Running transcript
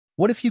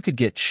What if you could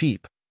get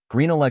cheap,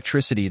 green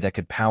electricity that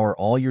could power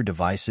all your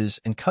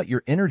devices and cut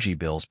your energy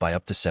bills by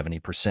up to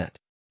 70%?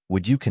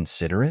 Would you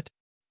consider it?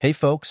 Hey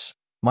folks,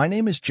 my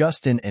name is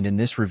Justin, and in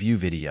this review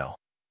video,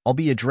 I'll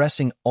be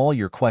addressing all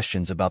your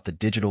questions about the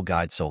digital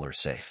guide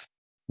SolarSafe.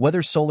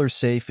 Whether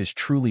SolarSafe is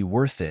truly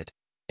worth it,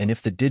 and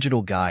if the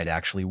digital guide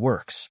actually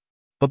works.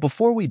 But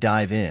before we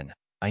dive in,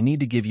 I need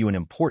to give you an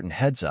important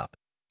heads up.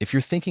 If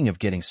you're thinking of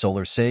getting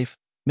SolarSafe,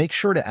 make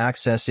sure to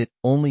access it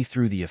only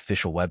through the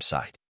official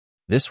website.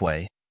 This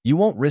way, you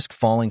won't risk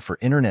falling for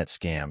internet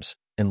scams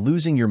and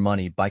losing your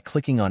money by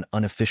clicking on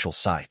unofficial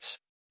sites.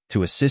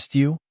 To assist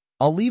you,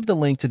 I'll leave the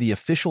link to the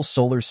official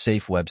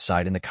SolarSafe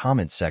website in the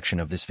comments section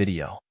of this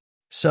video.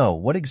 So,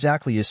 what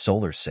exactly is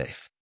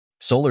SolarSafe?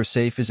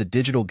 SolarSafe is a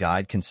digital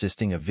guide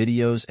consisting of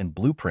videos and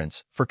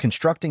blueprints for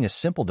constructing a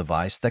simple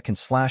device that can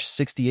slash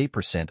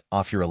 68%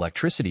 off your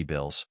electricity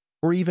bills,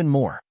 or even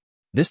more.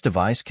 This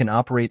device can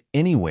operate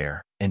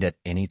anywhere and at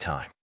any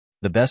time.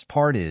 The best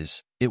part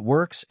is, it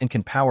works and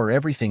can power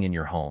everything in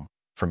your home,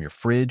 from your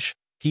fridge,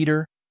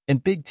 heater,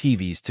 and big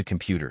TVs to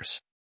computers.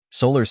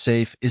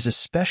 SolarSafe is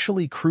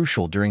especially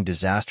crucial during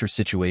disaster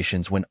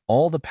situations when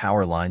all the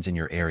power lines in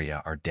your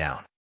area are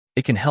down.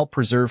 It can help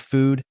preserve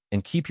food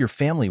and keep your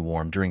family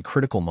warm during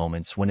critical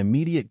moments when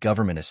immediate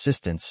government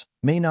assistance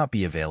may not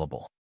be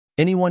available.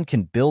 Anyone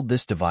can build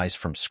this device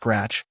from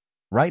scratch,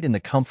 right in the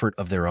comfort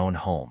of their own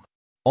home.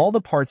 All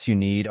the parts you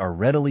need are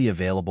readily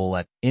available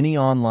at any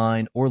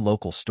online or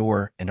local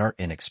store and are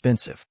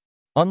inexpensive.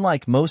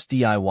 Unlike most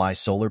DIY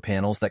solar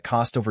panels that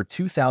cost over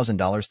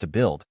 $2,000 to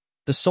build,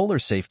 the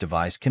SolarSafe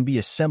device can be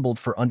assembled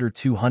for under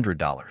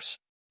 $200.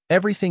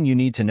 Everything you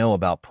need to know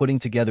about putting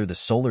together the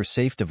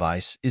SolarSafe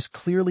device is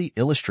clearly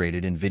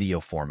illustrated in video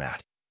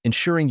format,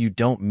 ensuring you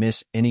don't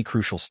miss any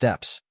crucial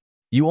steps.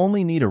 You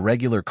only need a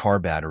regular car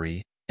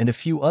battery and a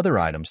few other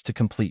items to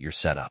complete your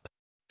setup.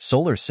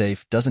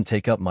 SolarSafe doesn't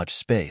take up much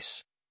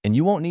space, and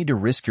you won't need to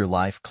risk your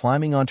life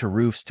climbing onto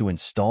roofs to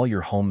install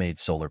your homemade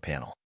solar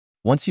panel.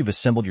 Once you've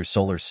assembled your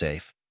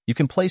SolarSafe, you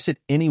can place it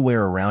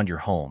anywhere around your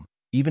home,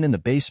 even in the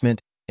basement,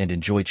 and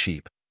enjoy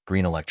cheap,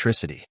 green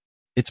electricity.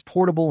 It's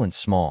portable and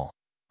small,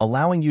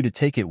 allowing you to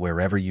take it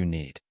wherever you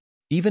need.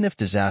 Even if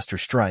disaster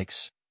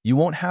strikes, you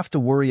won't have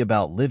to worry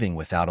about living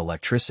without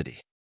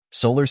electricity.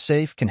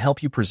 SolarSafe can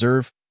help you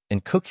preserve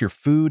and cook your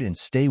food and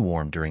stay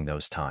warm during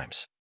those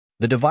times.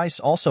 The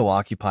device also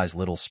occupies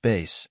little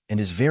space and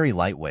is very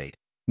lightweight,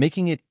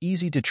 making it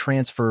easy to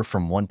transfer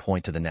from one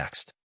point to the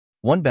next.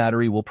 One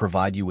battery will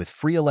provide you with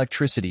free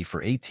electricity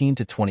for 18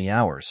 to 20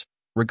 hours,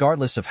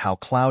 regardless of how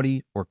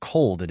cloudy or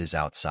cold it is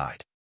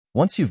outside.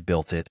 Once you've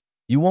built it,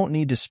 you won't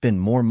need to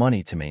spend more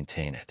money to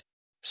maintain it.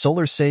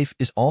 SolarSafe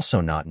is also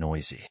not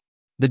noisy.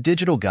 The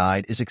digital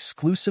guide is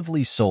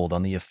exclusively sold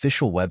on the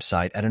official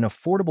website at an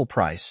affordable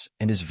price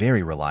and is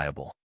very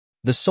reliable.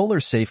 The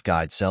SolarSafe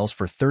guide sells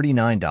for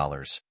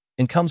 $39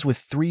 and comes with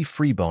 3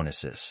 free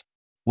bonuses.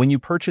 When you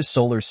purchase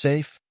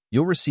SolarSafe,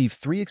 you'll receive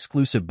 3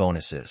 exclusive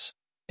bonuses: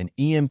 an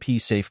EMP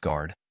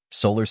safeguard,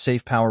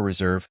 SolarSafe Power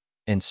Reserve,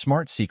 and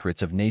Smart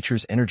Secrets of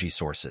Nature's Energy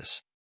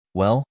Sources.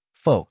 Well,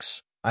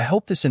 folks, I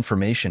hope this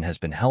information has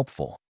been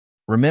helpful.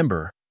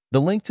 Remember,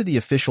 the link to the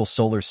official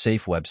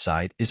SolarSafe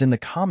website is in the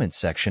comments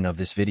section of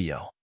this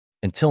video.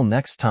 Until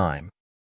next time,